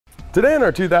Today in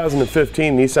our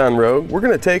 2015 Nissan Rogue, we're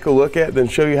going to take a look at and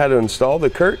show you how to install the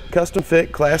CURT Custom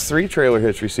Fit Class 3 Trailer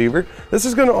Hitch Receiver. This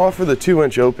is going to offer the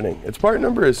 2-inch opening. Its part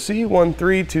number is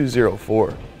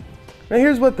C13204. Now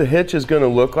here's what the hitch is going to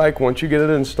look like once you get it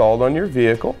installed on your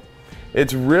vehicle.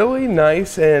 It's really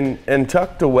nice and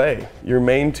tucked away. Your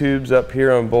main tube's up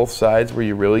here on both sides where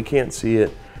you really can't see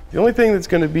it. The only thing that's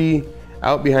going to be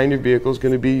out behind your vehicle is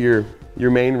going to be your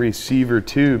main receiver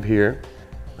tube here.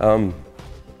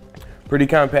 Pretty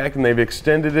compact, and they've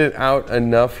extended it out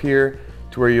enough here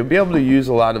to where you'll be able to use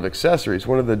a lot of accessories.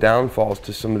 One of the downfalls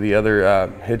to some of the other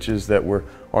hitches that were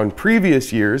on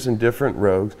previous years in different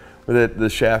Rogues were that the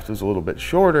shaft was a little bit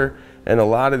shorter and a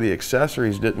lot of the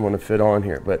accessories didn't want to fit on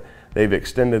here, but they've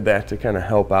extended that to kind of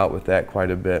help out with that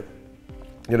quite a bit.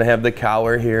 You're gonna have the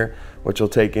collar here, which will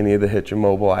take any of the hitch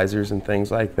immobilizers and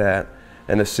things like that,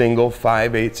 and a single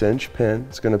 5/8 inch pin.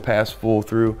 It's going to pass full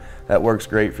through. That works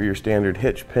great for your standard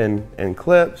hitch pin and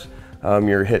clips,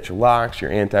 your hitch locks,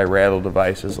 your anti-rattle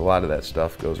devices. A lot of that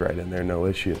stuff goes right in there, no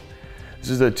issue. This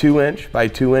is a 2-inch by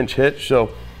 2-inch hitch, so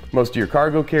most of your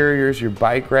cargo carriers, your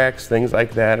bike racks, things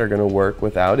like that are going to work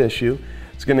without issue.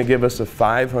 It's going to give us a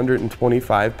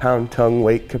 525-pound tongue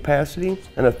weight capacity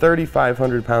and a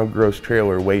 3,500-pound gross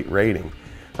trailer weight rating.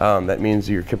 That means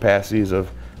your capacity is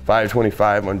of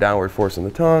 525 on downward force on the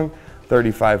tongue,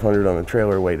 3,500 on the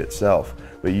trailer weight itself.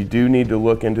 But you do need to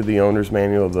look into the owner's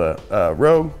manual of the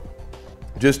Rogue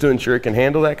just to ensure it can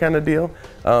handle that kind of deal.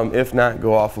 If not,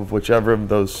 go off of whichever of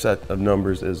those set of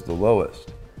numbers is the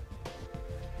lowest.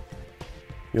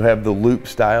 You'll have the loop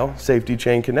style safety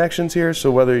chain connections here, so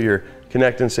whether you're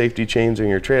connecting safety chains in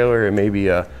your trailer or maybe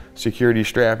a security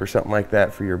strap or something like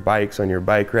that for your bikes on your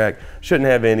bike rack, shouldn't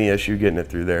have any issue getting it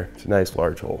through there. It's a nice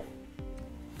large hole.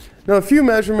 Now, a few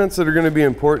measurements that are going to be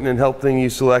important in helping you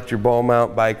select your ball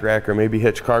mount, bike rack, or maybe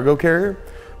hitch cargo carrier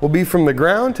will be from the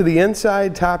ground to the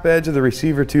inside top edge of the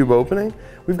receiver tube opening.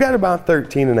 We've got about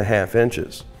 13.5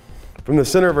 inches. From the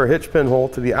center of our hitch pin hole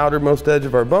to the outermost edge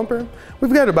of our bumper,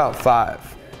 we've got about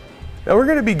 5. Now we're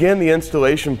going to begin the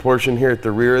installation portion here at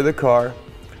the rear of the car.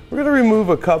 We're going to remove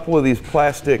a couple of these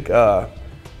plastic,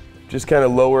 just kind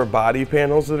of lower body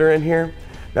panels that are in here.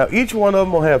 Now each one of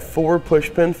them will have 4 push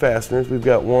pin fasteners. We've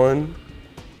got 1,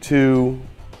 2,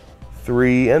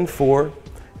 3, and 4.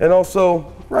 And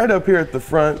also right up here at the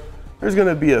front, there's going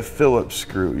to be a Phillips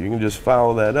screw. You can just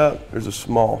follow that up. There's a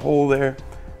small hole there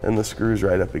and the screw's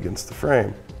right up against the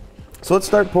frame. So let's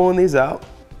start pulling these out.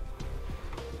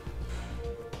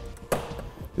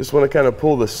 Just want to kind of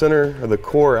pull the center of the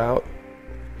core out,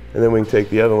 and then we can take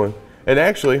the other one. And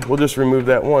actually, we'll just remove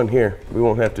that one here. We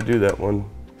won't have to do that one,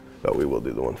 but we will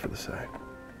do the one for the side.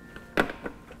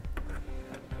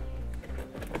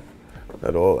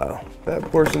 That'll allow that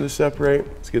portion to separate.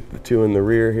 Let's get the 2 in the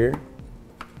rear here.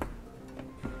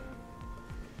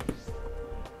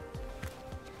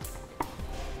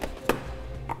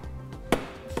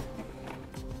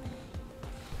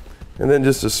 And then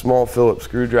just a small Phillips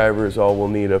screwdriver is all we'll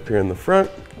need up here in the front.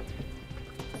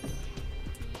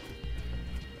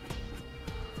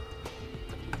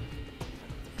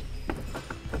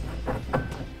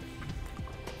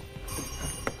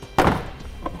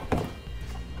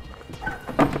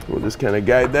 We'll just kind of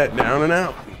guide that down and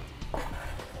out,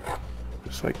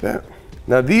 just like that.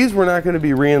 Now these we're not going to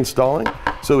be reinstalling,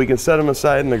 so we can set them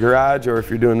aside in the garage, or if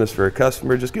you're doing this for a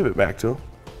customer, just give it back to them.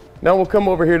 Now we'll come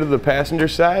over here to the passenger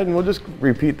side and we'll just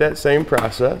repeat that same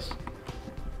process.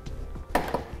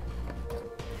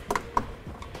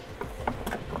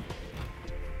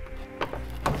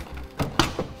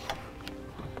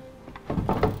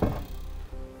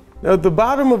 Now at the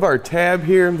bottom of our tab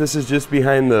here, this is just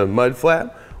behind the mud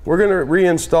flap, we're going to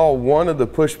reinstall one of the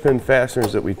push pin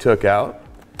fasteners that we took out.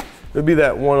 It'll be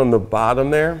that one on the bottom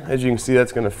there. As you can see,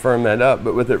 that's going to firm that up,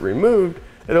 but with it removed,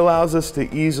 it allows us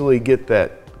to easily get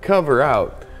that cover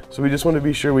out. So we just want to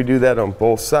be sure we do that on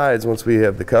both sides once we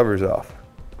have the covers off.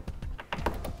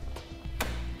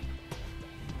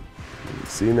 You can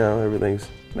see now everything's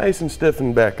nice and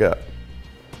stiffened back up.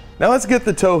 Now let's get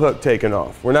the tow hook taken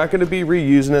off. We're not going to be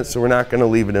reusing it, so we're not going to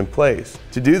leave it in place.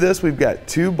 To do this, we've got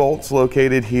 2 bolts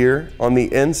located here on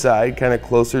the inside, kind of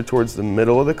closer towards the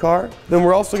middle of the car. Then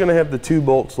we're also going to have the 2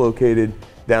 bolts located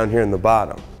down here in the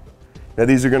bottom. Now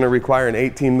these are going to require an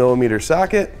 18mm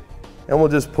socket, and we'll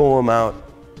just pull them out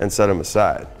and set them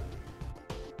aside.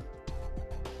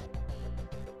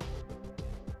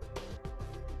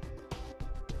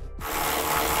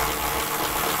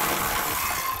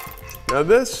 Now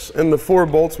this and the 4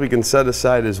 bolts we can set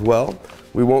aside as well.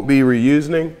 We won't be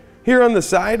reusing. Here on the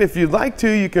side, if you'd like to,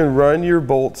 you can run your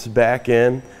bolts back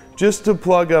in just to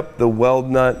plug up the weld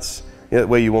nuts That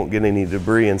way you won't get any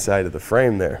debris inside of the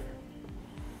frame there.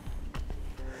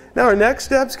 Now our next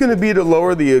step is going to be to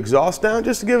lower the exhaust down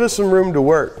just to give us some room to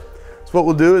work. So what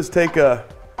we'll do is take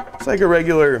it's like a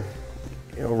regular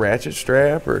ratchet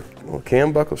strap or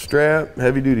cam buckle strap,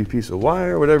 heavy duty piece of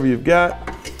wire, whatever you've got.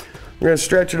 We're going to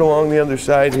stretch it along the other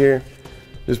side here.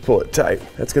 Just pull it tight.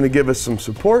 That's going to give us some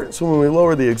support, so when we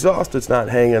lower the exhaust, it's not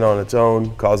hanging on its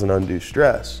own, causing undue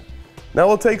stress. Now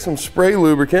we'll take some spray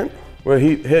lubricant. We'll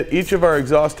hit each of our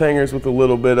exhaust hangers with a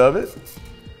little bit of it.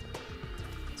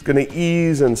 It's going to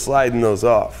ease and sliding those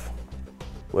off.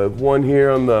 We'll have one here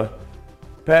on the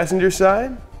passenger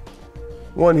side,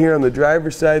 one here on the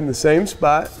driver's side in the same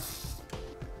spot.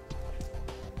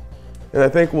 And I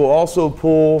think we'll also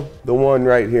pull the one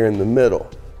right here in the middle.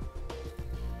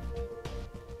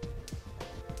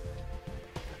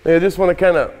 I just want to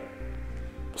kind of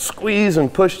squeeze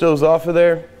and push those off of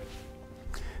there.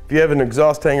 If you have an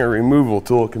exhaust hanger removal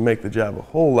tool, it can make the job a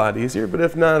whole lot easier, but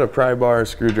if not, a pry bar or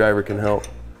screwdriver can help.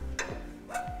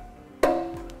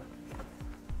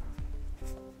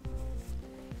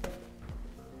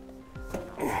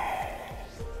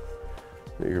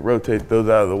 You can rotate those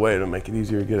out of the way to make it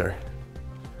easier to get our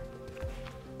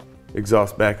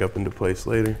exhaust back up into place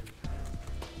later.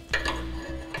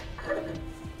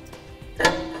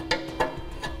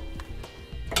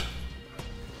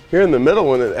 Here in the middle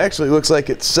one, it actually looks like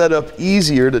it's set up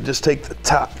easier to just take the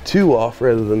top two off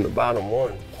rather than the bottom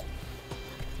one.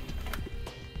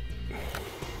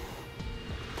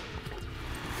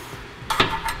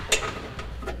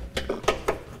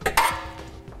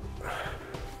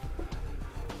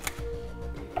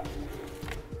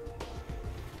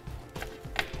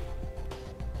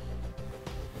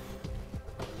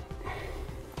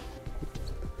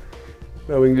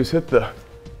 Now we can just hit the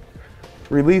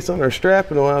release on our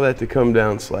strap and allow that to come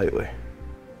down slightly.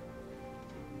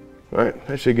 All right,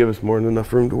 that should give us more than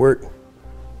enough room to work.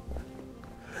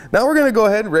 Now we're going to go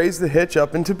ahead and raise the hitch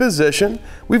up into position.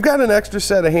 We've got an extra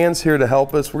set of hands here to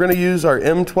help us. We're going to use our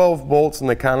M12 bolts and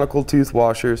the conical tooth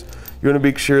washers. You're going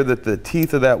to be sure that the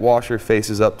teeth of that washer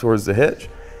faces up towards the hitch.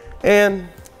 And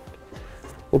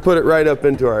we'll put it right up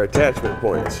into our attachment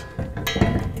points.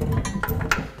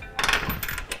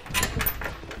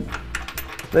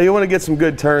 Now you want to get some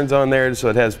good turns on there so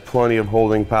it has plenty of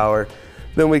holding power.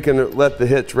 Then we can let the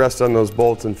hitch rest on those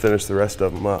bolts and finish the rest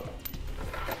of them up.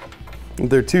 If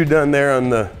they're two done there on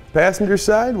the passenger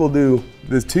side, we'll do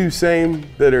the two same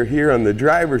that are here on the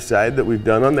driver's side that we've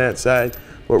done on that side,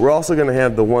 but we're also going to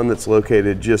have the one that's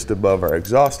located just above our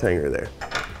exhaust hanger there.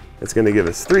 It's going to give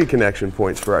us 3 connection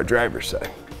points for our driver's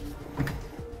side.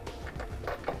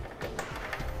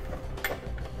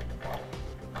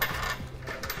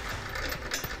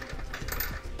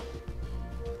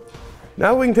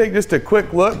 Now we can take just a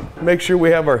quick look, make sure we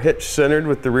have our hitch centered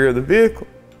with the rear of the vehicle,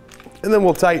 and then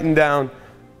we'll tighten down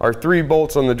our 3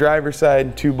 bolts on the driver's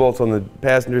side, 2 bolts on the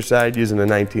passenger side using a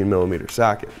 19mm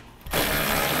socket.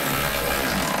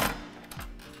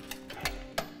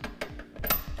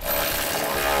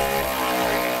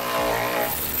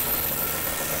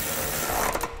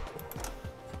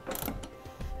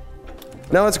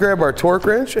 Now let's grab our torque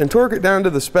wrench and torque it down to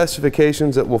the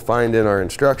specifications that we'll find in our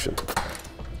instructions.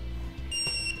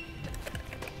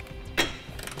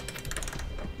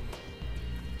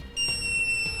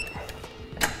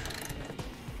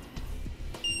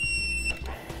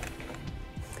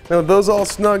 Now with those all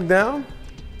snug down,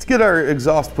 let's get our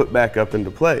exhaust put back up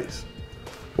into place.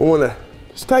 We'll want to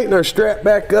just tighten our strap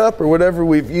back up or whatever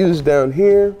we've used down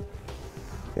here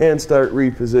and start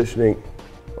repositioning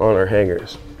on our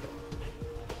hangers.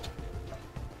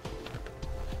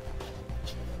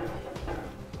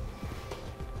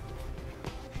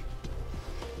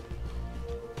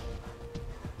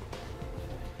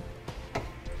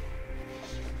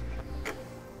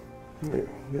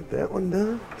 Get that one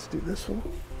done. Let's do this one.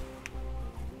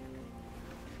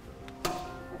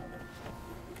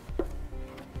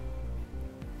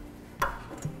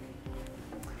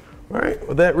 All right,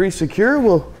 with that re-secure,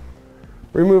 we'll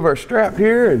remove our strap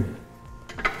here and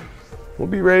we'll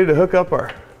be ready to hook up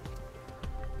our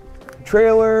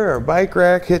trailer, our bike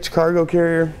rack, hitch, cargo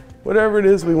carrier, whatever it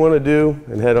is we want to do,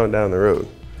 and head on down the road.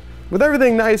 With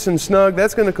everything nice and snug,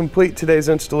 that's going to complete today's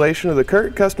installation of the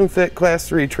CURT Custom Fit Class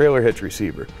 3 Trailer Hitch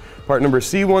Receiver, part number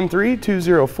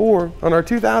C13204 on our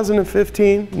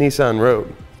 2015 Nissan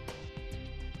Rogue.